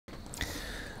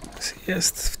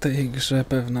Jest w tej grze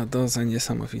pewna doza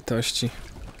niesamowitości.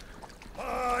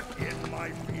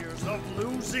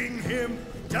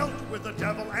 Dealt with the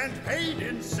devil and paid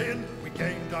in sin. We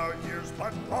gained our years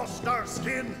but lost our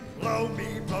skin. Blow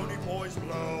me, bony boys,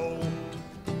 blow.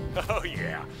 Oh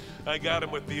yeah, I got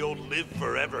him with the old live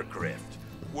forever grift.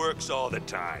 Works all the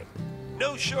time.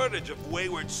 No shortage of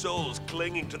wayward souls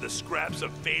clinging to the scraps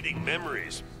of fading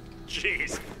memories.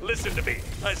 Jeez, listen to me.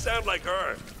 I sound like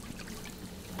her.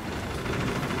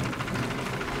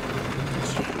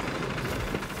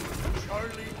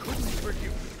 Charlie couldn't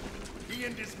forgive me. He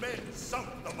and his men sunk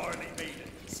the Marley Maiden,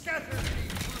 scattered me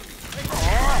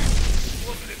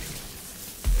through oblivion.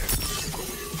 It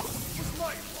was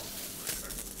my fault.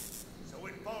 So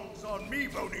it falls on me,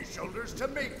 bony shoulders, to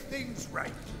make things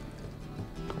right.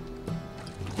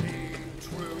 Being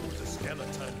true to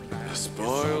skeleton man. The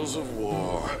spoils of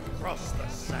war. Across the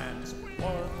sands,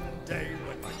 one day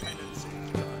when my penance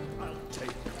is done, I'll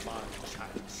take my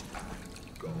chance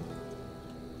and go.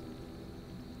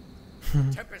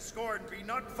 Tempest Scorn be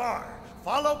not far.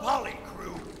 Follow Polly,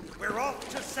 crew. We're off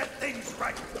to set things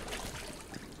right.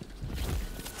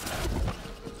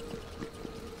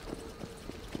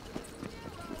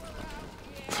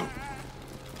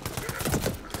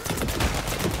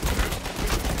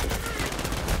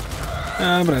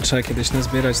 Dobra, trzeba kiedyś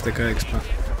nazbierać tego expa.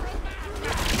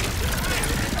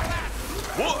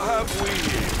 What have we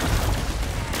here?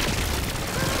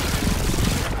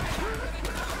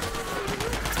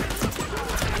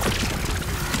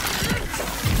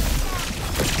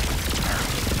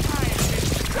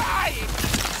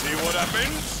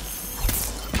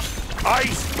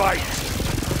 Ice bite!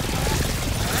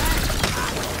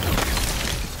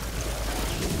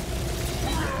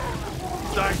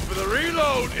 Thanks for the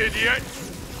reload, idiot!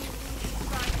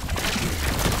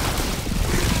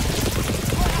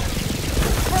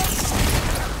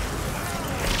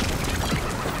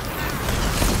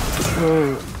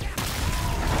 Oh.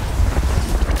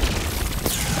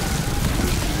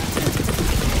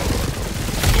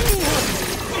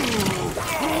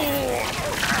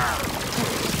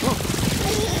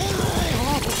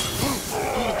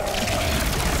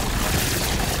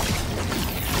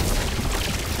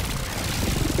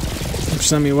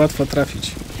 Przynajmniej łatwo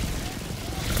trafić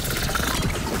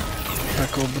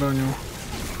taką bronią.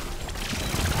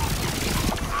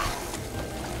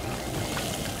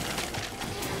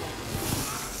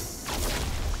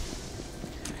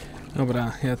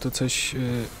 Dobra, ja tu coś...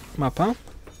 mapa?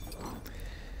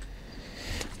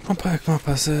 Mapa jak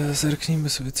mapa, zerknijmy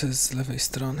sobie co jest z lewej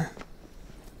strony.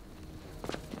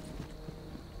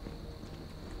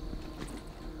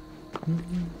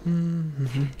 I'm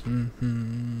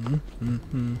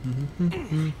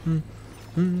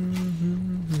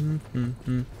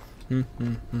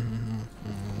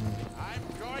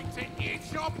going to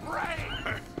eat your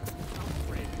brain!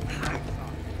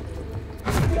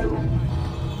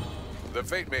 The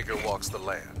Fate Maker walks the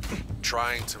land,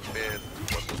 trying to mend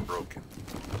what was broken.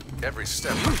 Every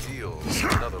step reveals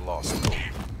another lost hope.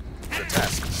 The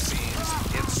task seems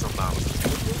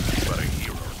insurmountable, but a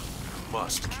hero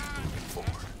must keep moving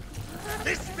forward.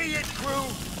 This be it, crew.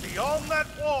 Beyond that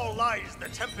wall lies the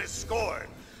Tempest Scorn.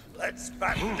 Let's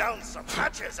batten down some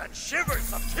hatches and shiver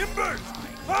some timbers.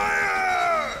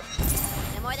 Fire!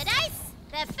 The more the dice,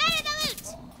 the fatter the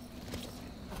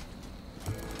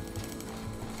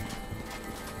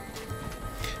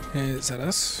loot.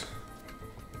 Zaraz.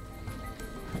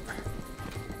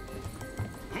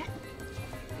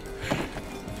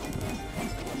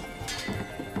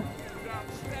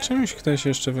 Czymś ktoś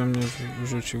jeszcze we mnie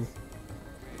wrzucił.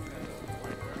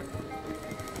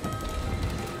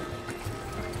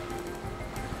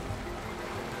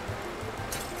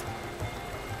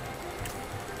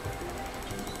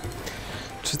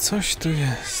 Czy coś tu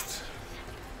jest?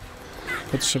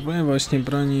 Potrzebuję właśnie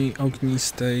broni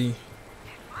ognistej,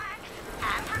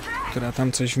 która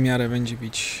tam coś w miarę będzie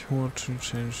bić. Watch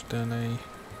change dalej.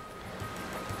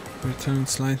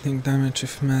 Returns lightning damage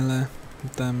if melee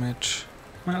damage.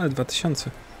 No ale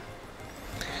 2000.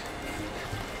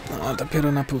 No a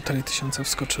dopiero na 1500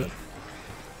 wskoczyłem.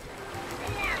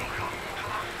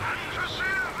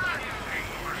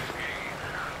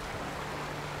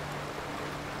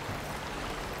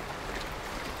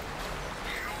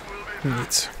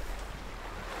 Nic.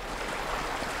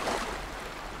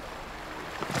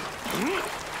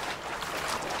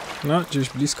 No, gdzieś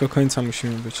blisko końca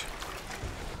musimy być.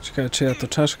 Ciekawe, czyja to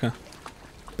czaszka?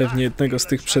 Pewnie jednego z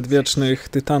tych przedwiecznych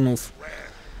tytanów.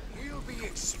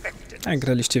 Jak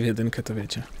graliście w jedynkę, to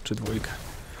wiecie. Czy dwójkę.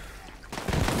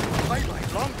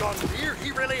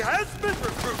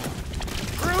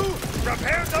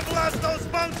 Prepare to blast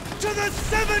those monks to the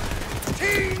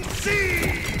 17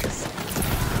 seas!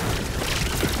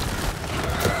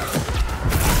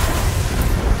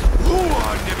 Ooh,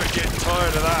 I never get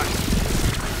tired of that.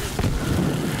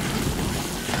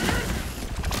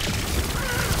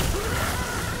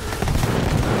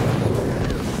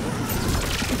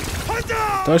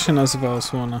 To się nazywa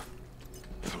osłona.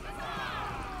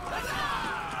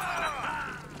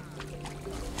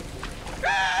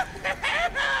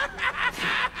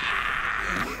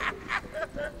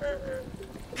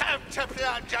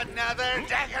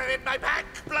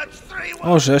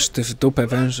 O, żeż ty w dupę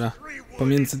węża.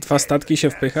 Pomiędzy dwa statki się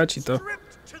wpychać i to...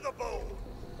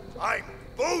 I'm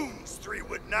Bones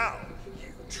 3-Wood now,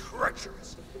 you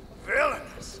treacherous,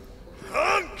 villainous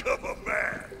hunk of a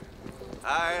man!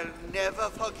 I'll never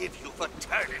forgive you for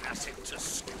turning us into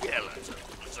skeletons.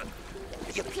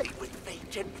 You played with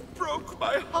fate and broke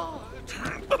my heart.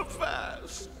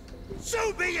 Avast!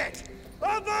 So be it!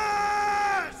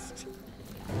 Avast!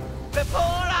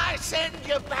 Before I send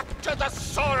you back to the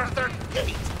Northern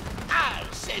Gate,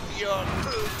 I'll send your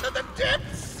crew to the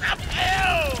depths of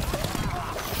hell!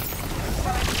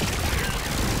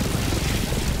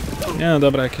 Nie no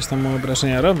dobra, jakieś tam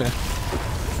obrażenia robię.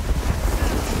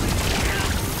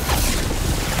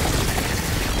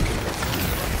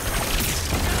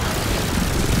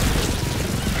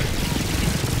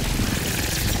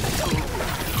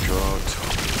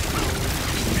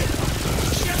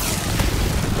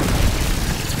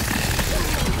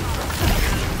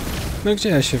 No gdzie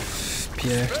ja się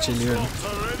wpiechcieliłem?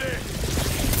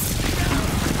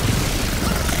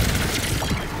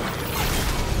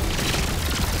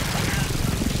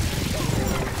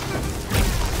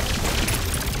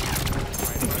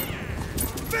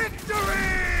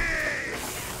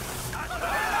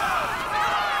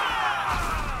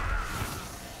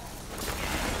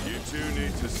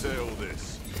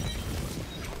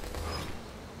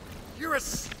 You're a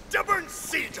stubborn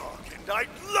sea dog, and I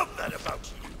love that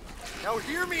about you. Now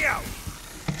hear me out.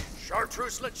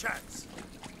 Chartreuse LeChance.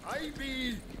 I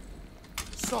be...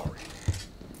 sorry.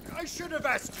 I should have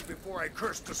asked you before I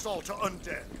cursed us all to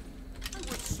undead. I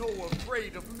was so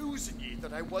afraid of losing ye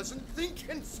that I wasn't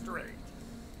thinking straight.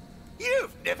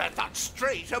 You've never thought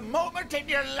straight a moment in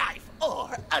your life, or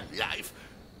unlife.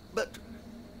 But,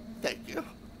 thank you.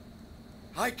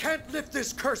 I can't lift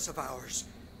this curse of ours,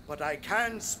 but I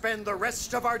can spend the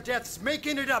rest of our deaths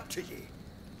making it up to ye.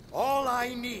 All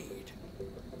I need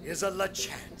is a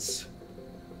LeChance.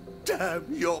 Damn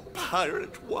your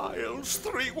pirate wiles,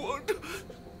 3-Wood.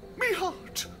 Me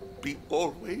heart be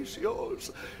always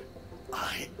yours.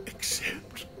 I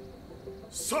accept.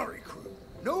 Sorry, crew.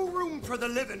 No room for the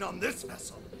living on this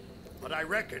vessel. But I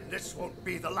reckon this won't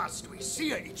be the last we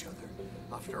see of each other.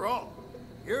 After all,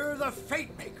 you're the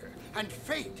Fate Maker, and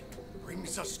fate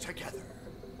brings us together.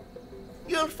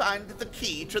 You'll find the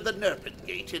key to the Nerpent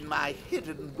Gate in my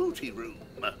hidden booty room.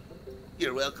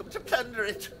 You're welcome to plunder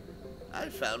it. I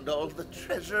found all the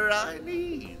treasure I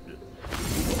need.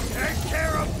 Take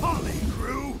care of Polly,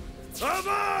 crew!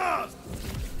 Avast!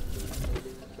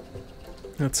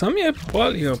 No co mnie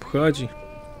Poli obchodzi?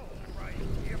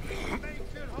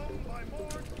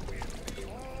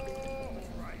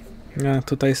 A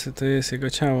tutaj to jest jego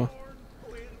ciało.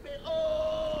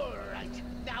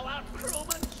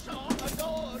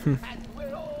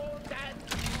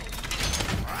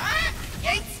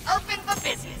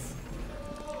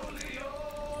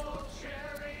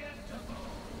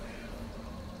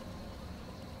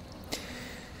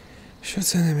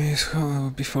 Shoot enemies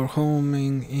before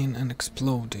homing in and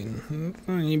exploding.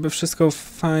 No, niby wszystko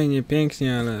fajnie,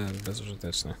 pięknie, ale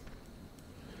bezużyteczne.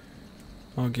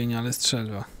 Ogień, ale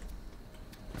strzelba.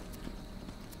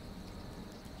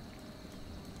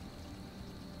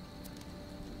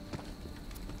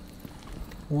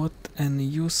 What an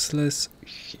useless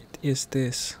shit is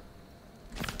this?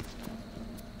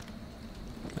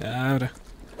 Dobra.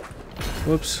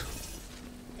 Whoops.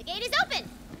 The gate is open.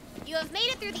 You have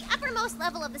made it through the uppermost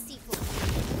level of the seafloor.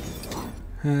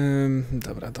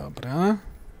 Dobra.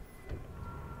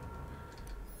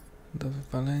 Do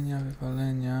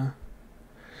wywalenia.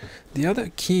 The other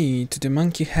key to the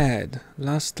monkey head.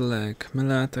 Last leg.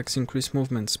 Melee attacks increase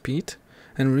movement speed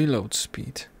and reload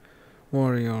speed.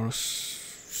 Warriors.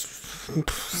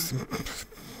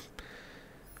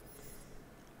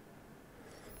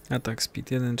 Attack speed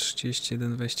 1.30,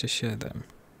 1.27.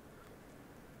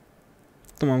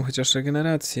 Tu mam chociaż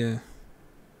regenerację.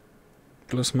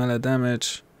 Plus melee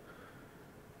damage.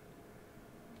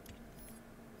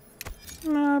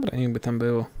 Dobra, niechby tam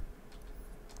było.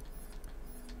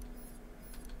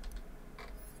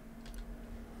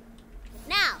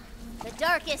 Now, the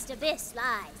darkest abyss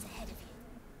lies ahead of you.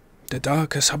 The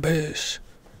darkest abyss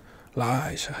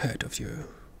lies ahead of you.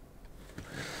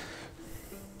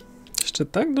 Jeszcze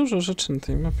tak dużo rzeczy na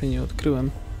tej mapie nie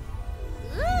odkryłem.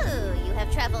 Ooh, you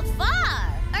have traveled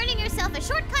far, earning yourself a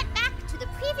shortcut back to the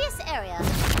previous area.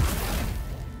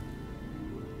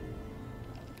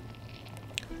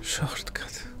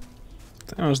 Shortcut.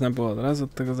 To można było od razu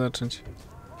od tego zacząć.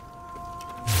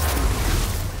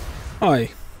 Oj.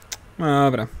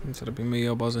 Dobra, zrobimy jej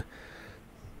obozy.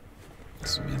 W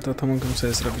sumie to mógłbym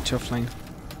sobie zrobić offline.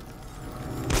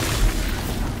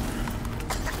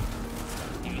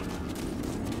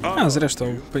 A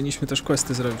zresztą powinniśmy też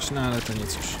questy zrobić, no ale to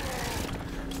nic już.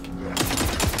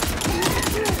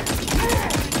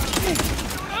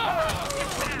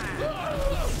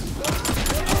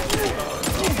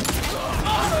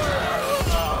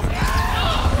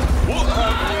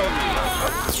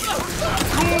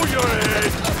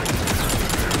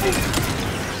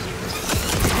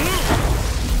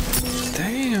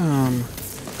 Damn.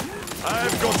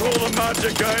 I've got all the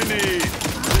magic I need.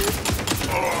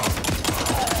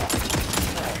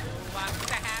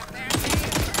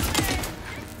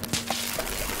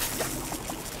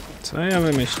 Co ja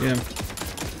wymyśliłem?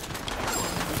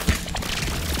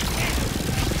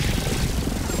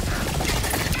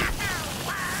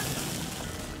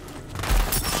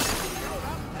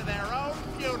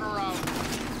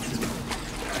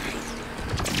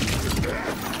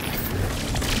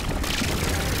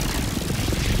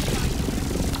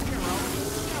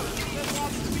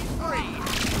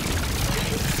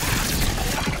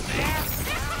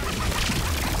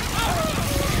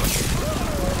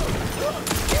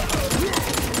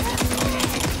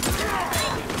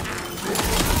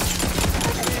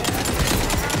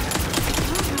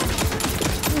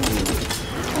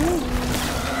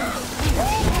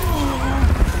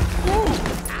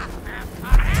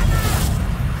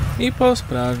 I po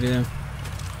sprawie.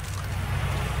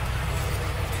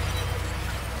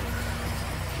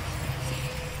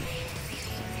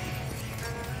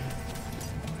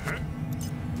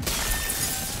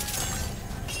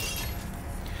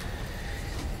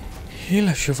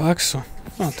 Ile siuwaksu?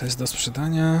 O, to jest do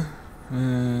sprzedania.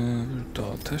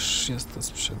 To też jest do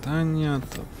sprzedania.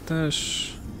 To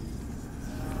też.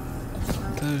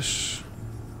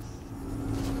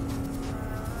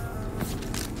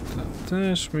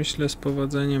 Też myślę z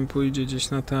powodzeniem pójdzie gdzieś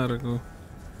na targu.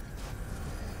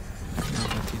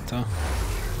 Nawet i to.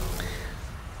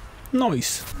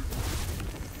 Noise.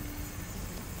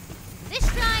 This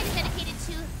shrine is dedicated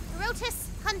to Rotus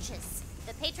Punches,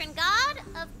 the patron god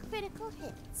of critical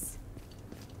hits.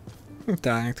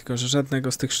 Tak, tylko że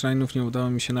żadnego z tych szrajnów nie udało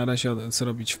mi się na razie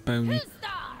zrobić w pełni.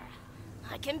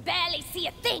 I can barely see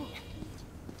a thing.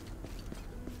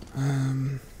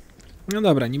 No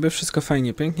dobra, niby wszystko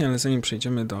fajnie, pięknie, ale zanim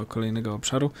przejdziemy do kolejnego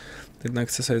obszaru, jednak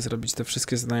chcę sobie zrobić te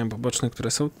wszystkie zadania poboczne,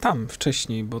 które są tam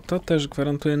wcześniej, bo to też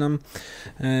gwarantuje nam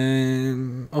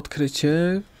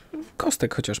odkrycie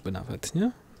kostek chociażby nawet,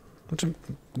 nie? Znaczy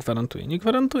gwarantuje, nie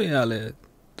gwarantuje, ale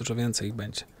dużo więcej ich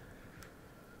będzie.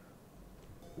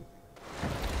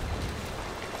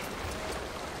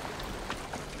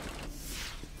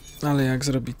 Ale jak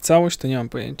zrobić całość, to nie mam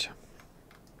pojęcia.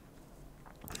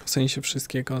 W sensie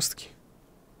wszystkie kostki.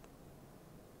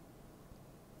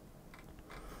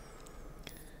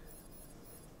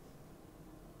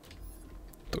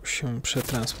 Tu się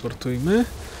przetransportujmy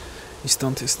i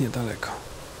stąd jest niedaleko.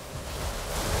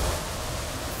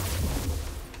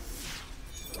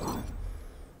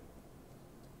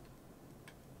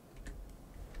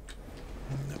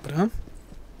 Dobra.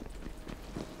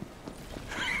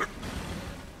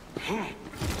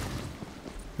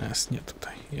 Jest nie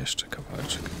tutaj, jeszcze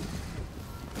kawałeczek.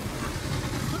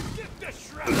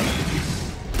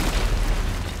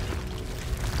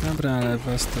 Dobra, ale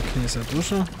was tak nie za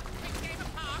dużo.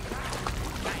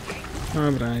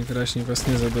 Dobra, i wyraźnie was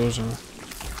nie za dużo.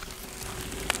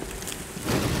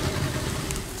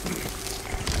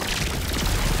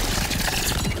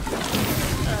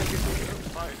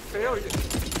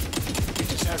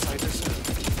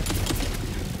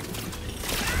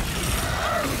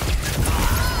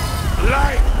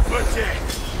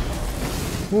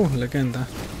 Legenda.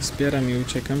 Zbieram i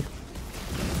uciekam.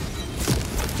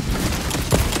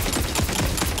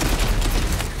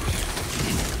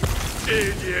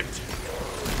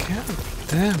 God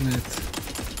damn it.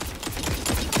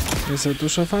 Jest za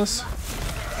dużo was?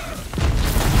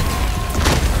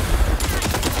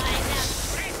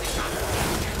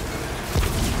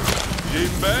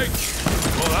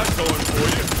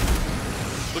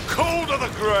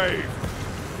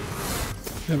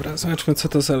 Dobra, zobaczmy co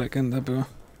to za legenda była.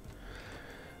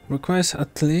 Requires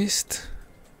at least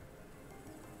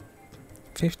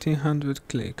 1500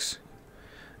 clicks.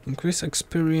 Increase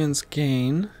experience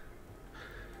gain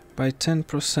by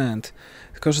 10%.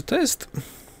 Tylko, że to jest...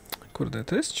 Kurde,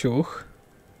 to jest ciuch.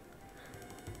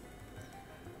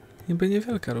 Niby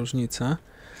niewielka różnica.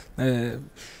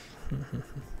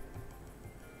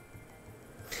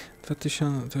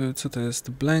 2000... Co to jest?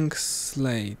 Blank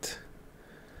slate.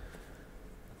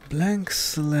 Blank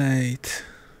slate.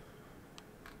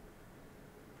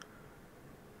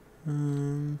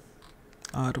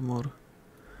 Armor.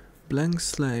 Blank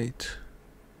slate.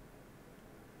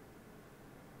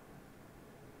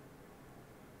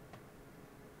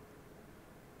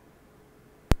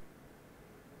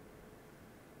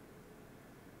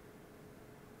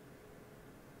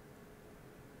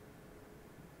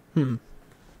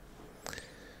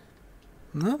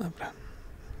 No dobra.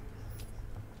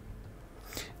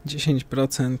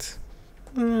 10%.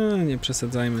 No, nie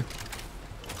przesadzajmy.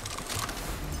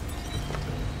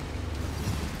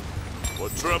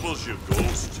 What troubles you,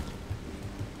 Ghost?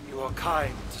 You are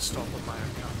kind to stop on my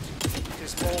account. It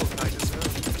is more than I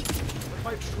deserve.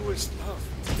 But my truest love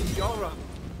is Yara.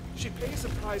 She pays a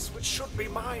price which should be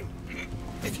mine.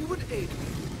 If you would aid me,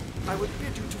 I would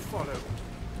bid you to follow.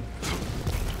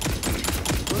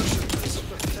 Worshippers of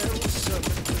the fell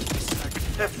serpent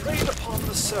have preyed upon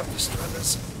the surface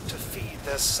dwellers to feed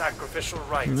their sacrificial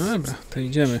rites. No dobra, to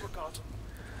idziemy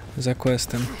za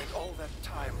questem. All that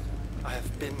time I have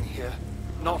been here,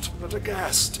 not but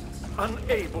aghast,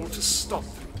 unable to stop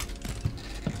them.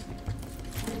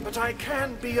 But I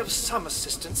can be of some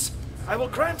assistance. I will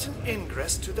grant an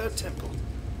ingress to their temple.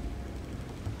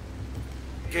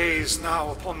 Gaze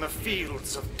now upon the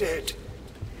fields of dead,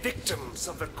 victims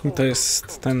of the To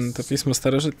jest to pismo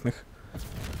starożytnych.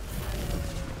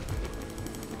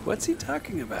 What's he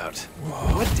talking about?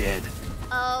 What dead?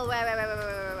 Oh,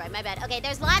 right. My bad. Okay,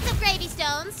 there's lots of gravy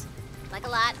stones. Like a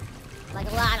lot. Like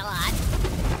a lot.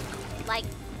 Like,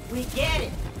 we get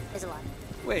it. There's a lot.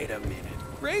 Wait a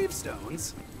minute.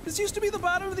 Gravestones? This used to be the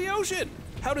bottom of the ocean.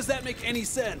 How does that make any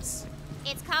sense?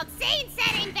 It's called scene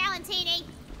setting, Valentini.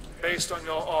 Based on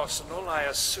your arsenal, I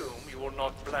assume you will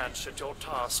not blanch at your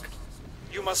task.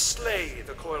 You must slay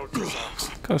the coiled Tazarks.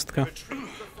 Kostka.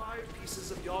 Retrieve the 5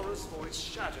 pieces of Yara's voice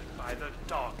shattered by the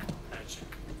dark magic.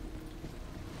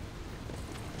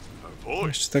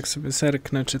 Jeszcze tak sobie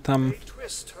zerknę, czy tam... They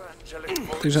twist her angelic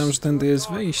voice Podejrzewam, że tędy jest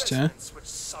to a wyjście. resonance which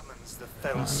summons the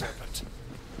fell serpent.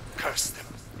 Curse them.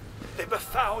 They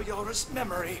befoul Yara's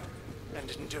memory,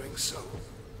 and in doing so,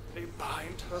 they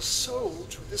bind her soul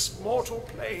to this mortal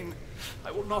plane.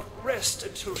 I will not rest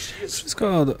until she is...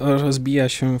 Wszystko rozbija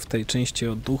się w tej części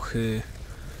o duchy,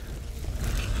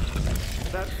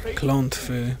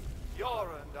 klątwy.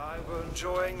 Yara and I were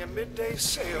enjoying a midday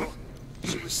sail.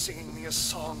 She was singing me a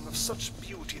song of such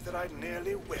beauty that I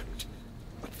nearly wept.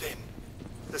 But then,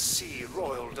 the sea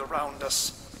roiled around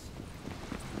us.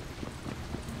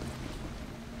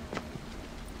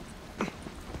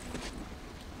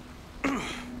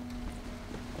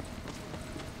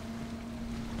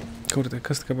 Kurde,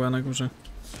 kostka była na górze.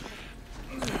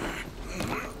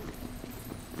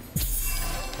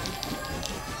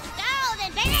 Go,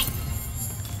 then, baby!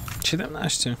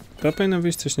 17. To powinno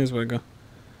być coś niezłego.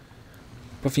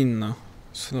 Powinno.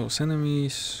 Slow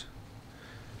enemies.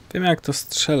 Wiem, jak to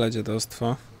strzela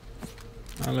dziadostwo.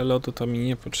 Ale lodu to mi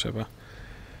nie potrzeba.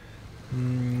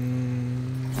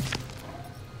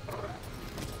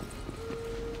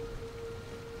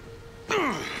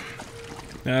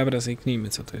 Dobra, zniknijmy,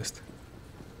 co to jest.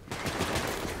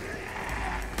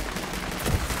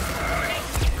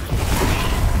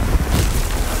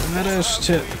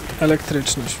 Nareszcie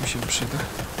elektryczność mi się przyda.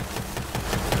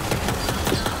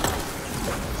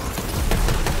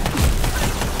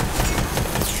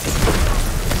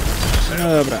 No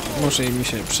dobra, może i mi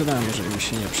się przyda, może i mi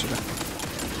się nie przyda.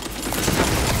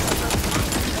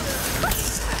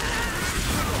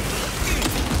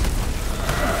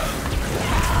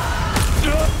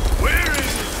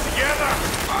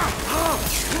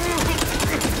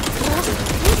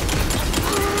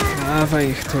 Dawaj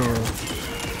ich tu.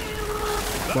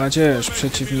 Kładziesz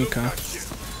przeciwnika.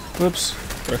 Ups,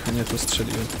 trochę nie tu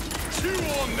strzeliłem.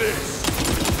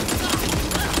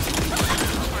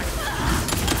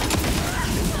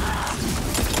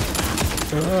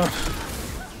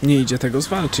 Nie idzie tego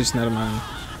zwalczyć normalnie.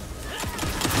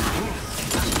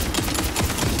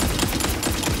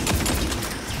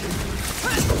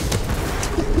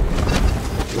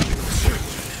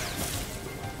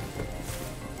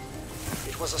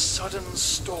 It was a sudden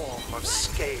storm of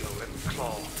scale and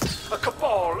claw, a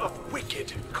cabal of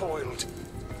wicked coiled.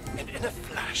 and in a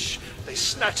flash, they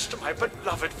snatched my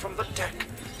beloved from the deck,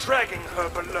 dragging her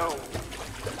below.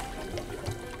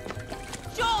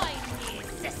 Join me,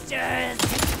 sisters!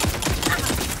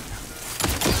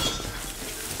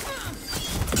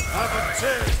 Have a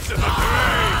taste of the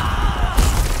grave!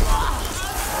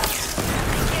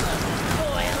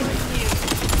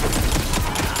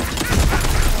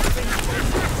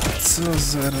 Co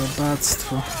za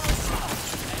robactwo.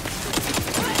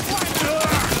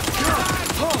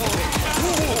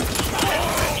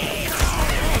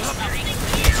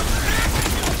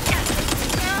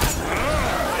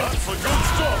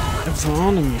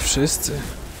 Won mi wszyscy.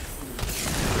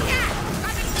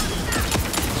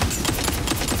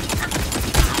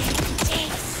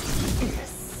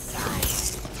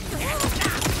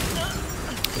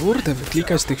 Kurde,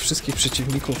 wyklikać tych wszystkich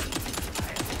przeciwników.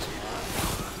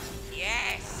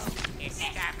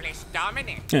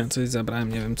 Nie, coś zabrałem,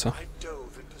 nie wiem co.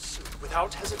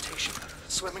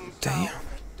 Damn.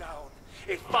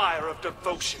 A fire of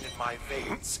devotion in my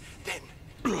veins. Then,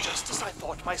 just as I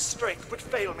thought my strength would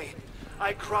fail me,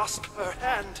 I grasped her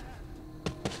hand.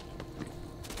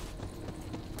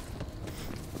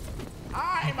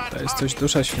 To jest coś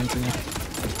dusza świątynia.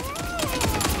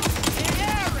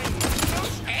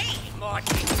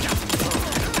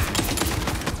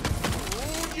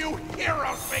 You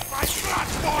heroes make my blood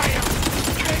boil!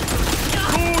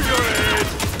 Cool your head!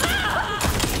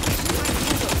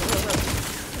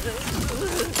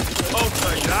 I'll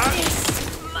take that!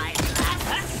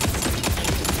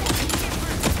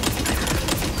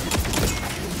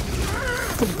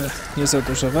 Kurde, nie za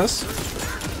dużo was?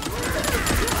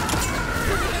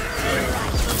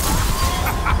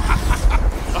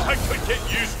 I could get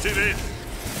used to this!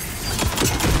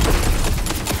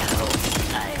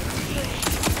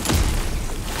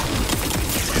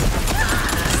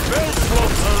 Spell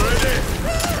slots already!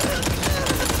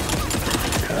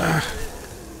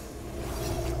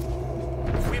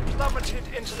 We plummeted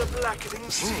into the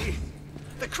blackening sea.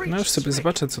 The No już creatures sobie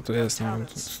zobaczę co tu jest, no,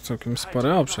 to jest całkiem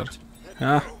spory obszar.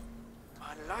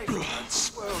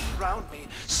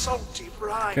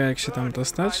 Okej, jak się tam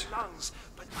dostać?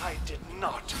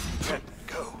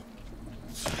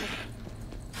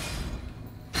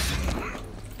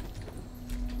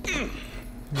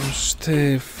 Już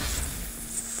ty...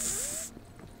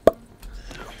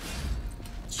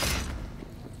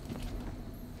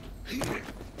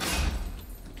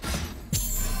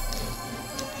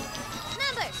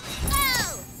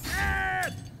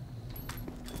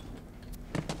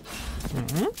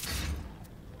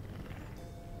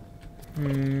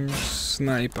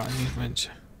 Snajpa, niech będzie.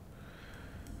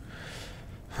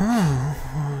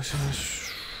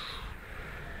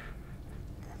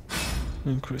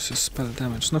 Increases spell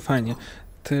damage. No fajnie.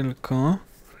 Tylko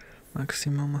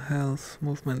maximum health,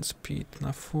 movement speed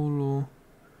na fullu.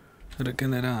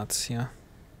 Regeneracja.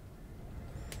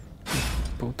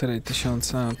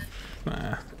 1500.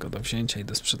 Tylko do wzięcia i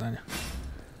do sprzedania.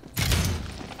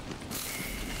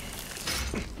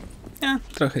 Ja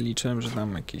trochę liczyłem, że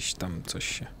tam jakieś tam coś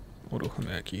się uruchomi,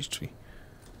 jakieś drzwi.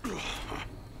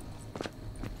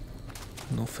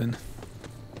 Nufyn.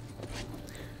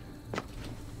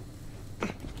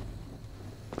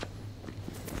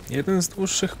 Jeden z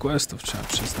dłuższych questów, trzeba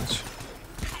przyznać.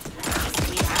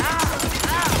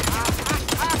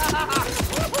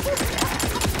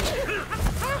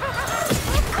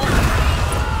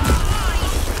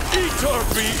 Eat or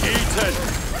be eaten!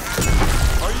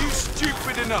 Are you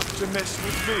stupid enough to mess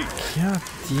with me? Ja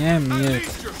wiem, nie.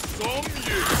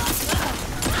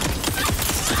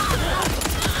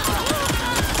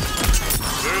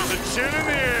 There's a chill in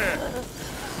here!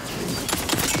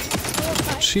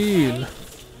 Chill.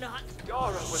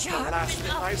 Yara was the last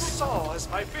thing I saw as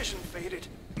my vision faded.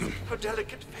 Her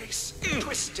delicate face,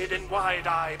 twisted and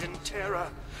wide-eyed in terror,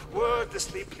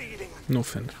 wordlessly pleading.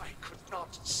 Nufyn. I could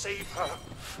not save her.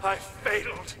 I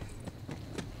failed.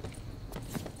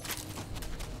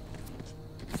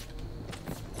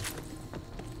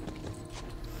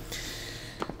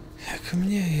 Jak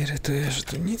mnie irytuje, że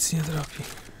tu nic nie drobi.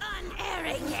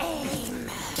 Unerring aim.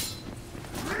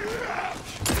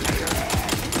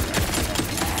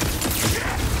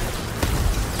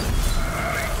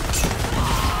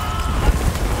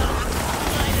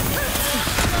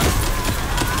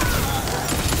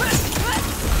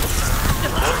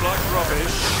 Not like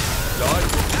rubbish. Die.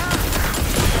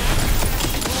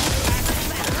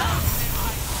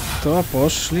 To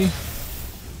poszli.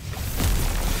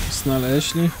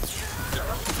 Znaleźli.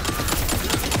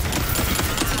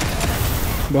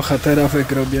 Bohatera w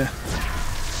grobie.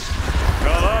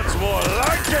 Now that's more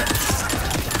like it!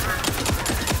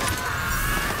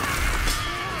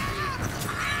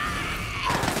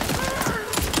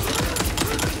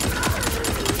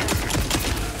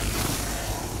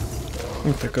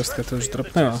 Ta kostka to już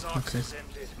dropnęła. Okay.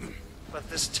 But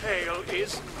this tale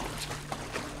is not.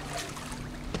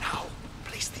 Now,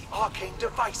 place the arcane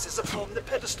devices upon the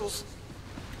pedestals.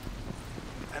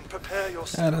 And prepare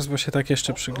yourself. Teraz, bo się tak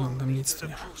jeszcze przyglądam, nic tu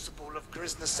nie ma.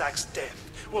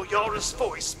 Will Yora's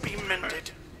voice be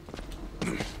mended?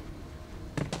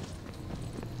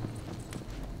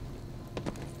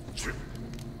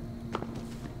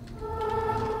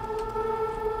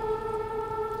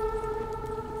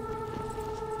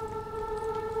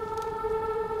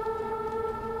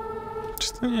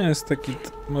 Czy to nie jest taki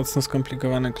mocno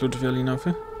skomplikowany klucz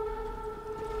wiolinowy?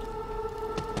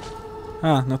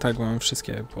 A, no tak, bo mam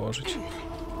wszystkie położyć.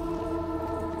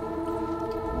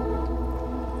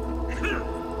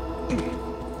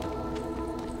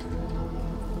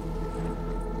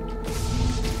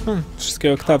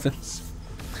 Wszystkie oktawy.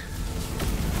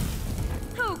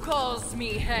 Who calls me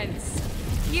hence?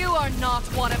 You are not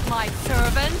one of my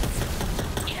servants.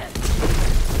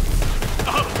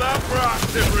 Up that brass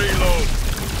and reload!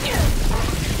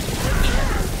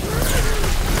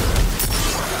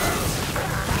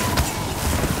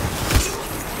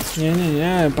 Nie, nie,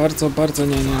 nie, bardzo, bardzo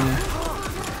nie, nie, nie.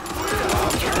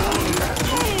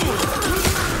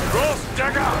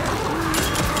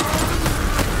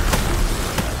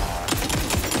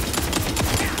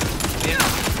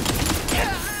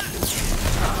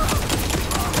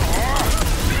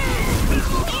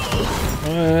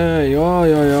 Ej,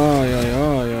 oj, oj, oj, oj,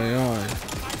 oj, oj, oj.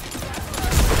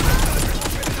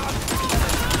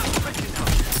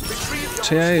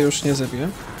 Czy ja jej już nie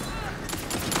zabiłem?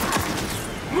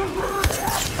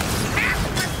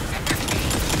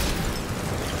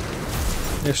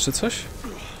 Jeszcze coś?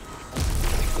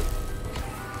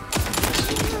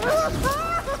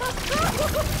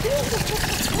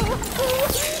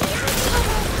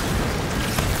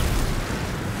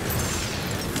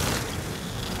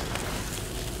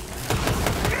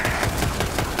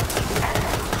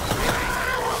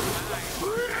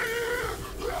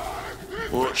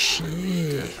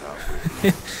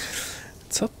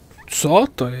 Co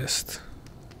to jest?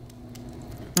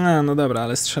 A, no dobra,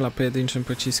 ale strzela pojedynczym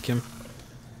pociskiem.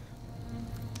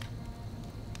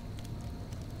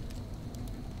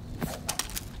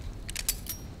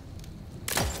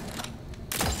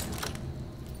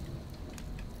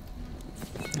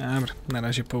 Dobra, na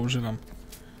razie poużywam.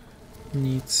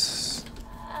 Nic.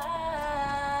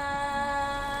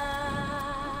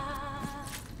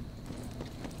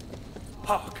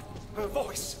 Hark, her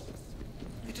voice.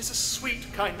 It is a sweet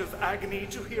kind of agony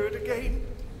to hear it again.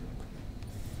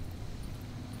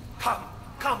 Come,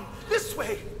 come, this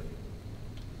way!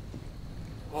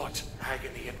 What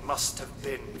agony it must have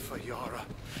been for Yara,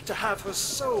 to have her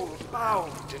soul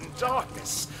bound in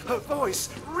darkness, her voice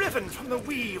riven from the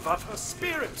weave of her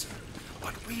spirit.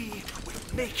 But we will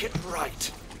make it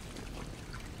right.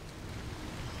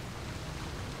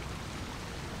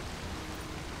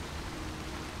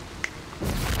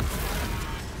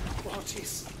 What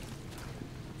is...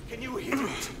 Can you hear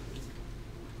it?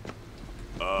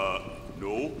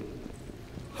 No.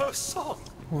 Her song.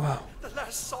 Wow. The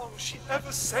last song she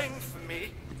ever sang for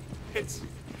me. It's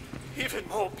even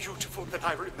more beautiful than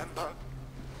I remember.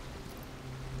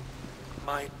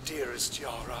 My dearest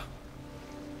Yara,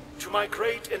 to my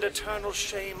great and eternal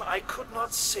shame, I could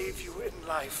not save you in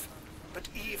life, but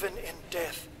even in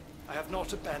death, I have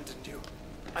not abandoned you.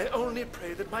 I only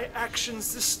pray that my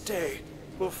actions this day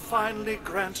will finally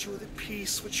grant you the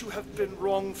peace which you have been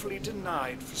wrongfully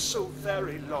denied for so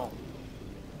very long.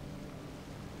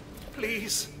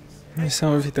 Please.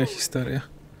 Niesamowita historia.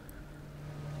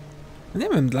 Nie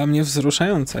wiem, dla mnie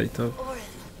wzruszająca i to...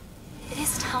 It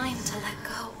is time to let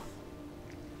go.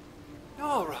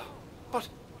 Yara, but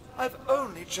I've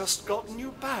only just gotten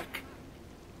you back.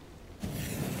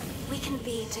 We can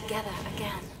be together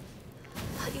again,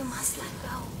 but you must let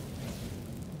go.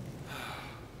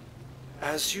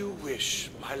 As you wish,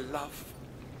 my love.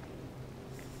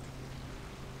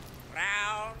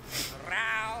 Round,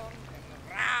 round,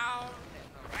 round,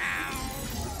 round.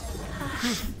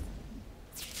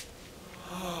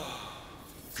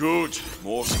 Good.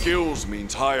 More skills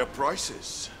means higher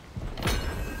prices.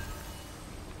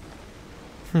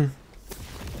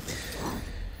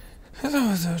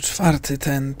 To czwarty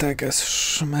ten teges,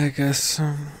 szmeges.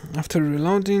 After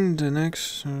reloading, the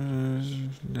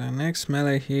next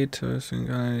melee hit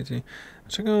singularity.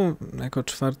 Dlaczego jako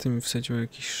czwarty mi wsadził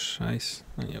jakiś szajs?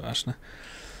 No nieważne.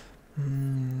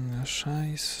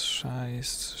 Szajs.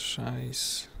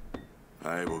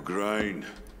 I will grind,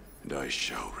 and I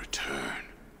shall return.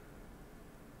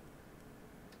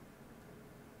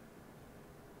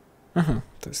 Aha,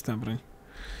 to jest ta broń.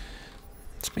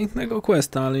 Z pięknego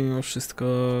questa, ale mimo wszystko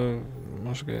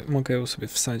mogę ją sobie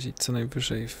wsadzić co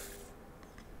najwyżej w...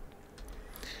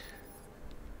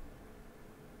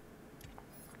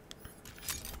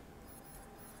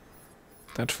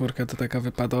 Ta 4 to taka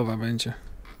wypadowa będzie.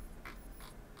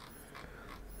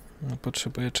 No,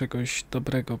 potrzebuję czegoś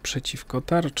dobrego przeciwko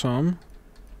tarczom.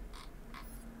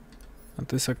 A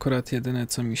to jest akurat jedyne,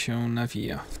 co mi się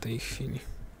nawija w tej chwili.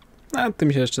 Nad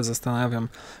tym się jeszcze zastanawiam.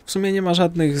 W sumie nie ma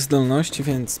żadnych zdolności,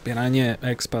 więc zbieranie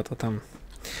expa to tam...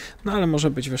 No ale może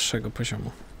być wyższego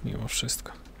poziomu, mimo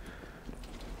wszystko.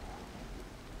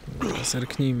 Dobra,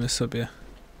 zerknijmy sobie.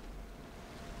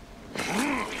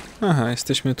 Aha,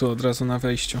 jesteśmy tu od razu na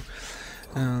wejściu.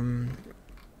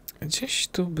 Gdzieś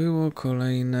tu było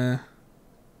kolejne...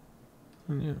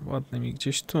 No nie, ładne mi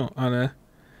gdzieś tu, ale...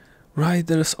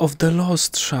 Riders of the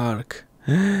Lost Shark.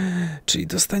 Czyli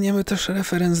dostaniemy też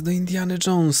referenc do Indiana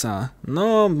Jonesa.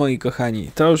 No, moi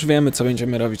kochani, to już wiemy, co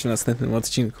będziemy robić w następnym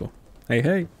odcinku. Hej,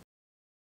 hej!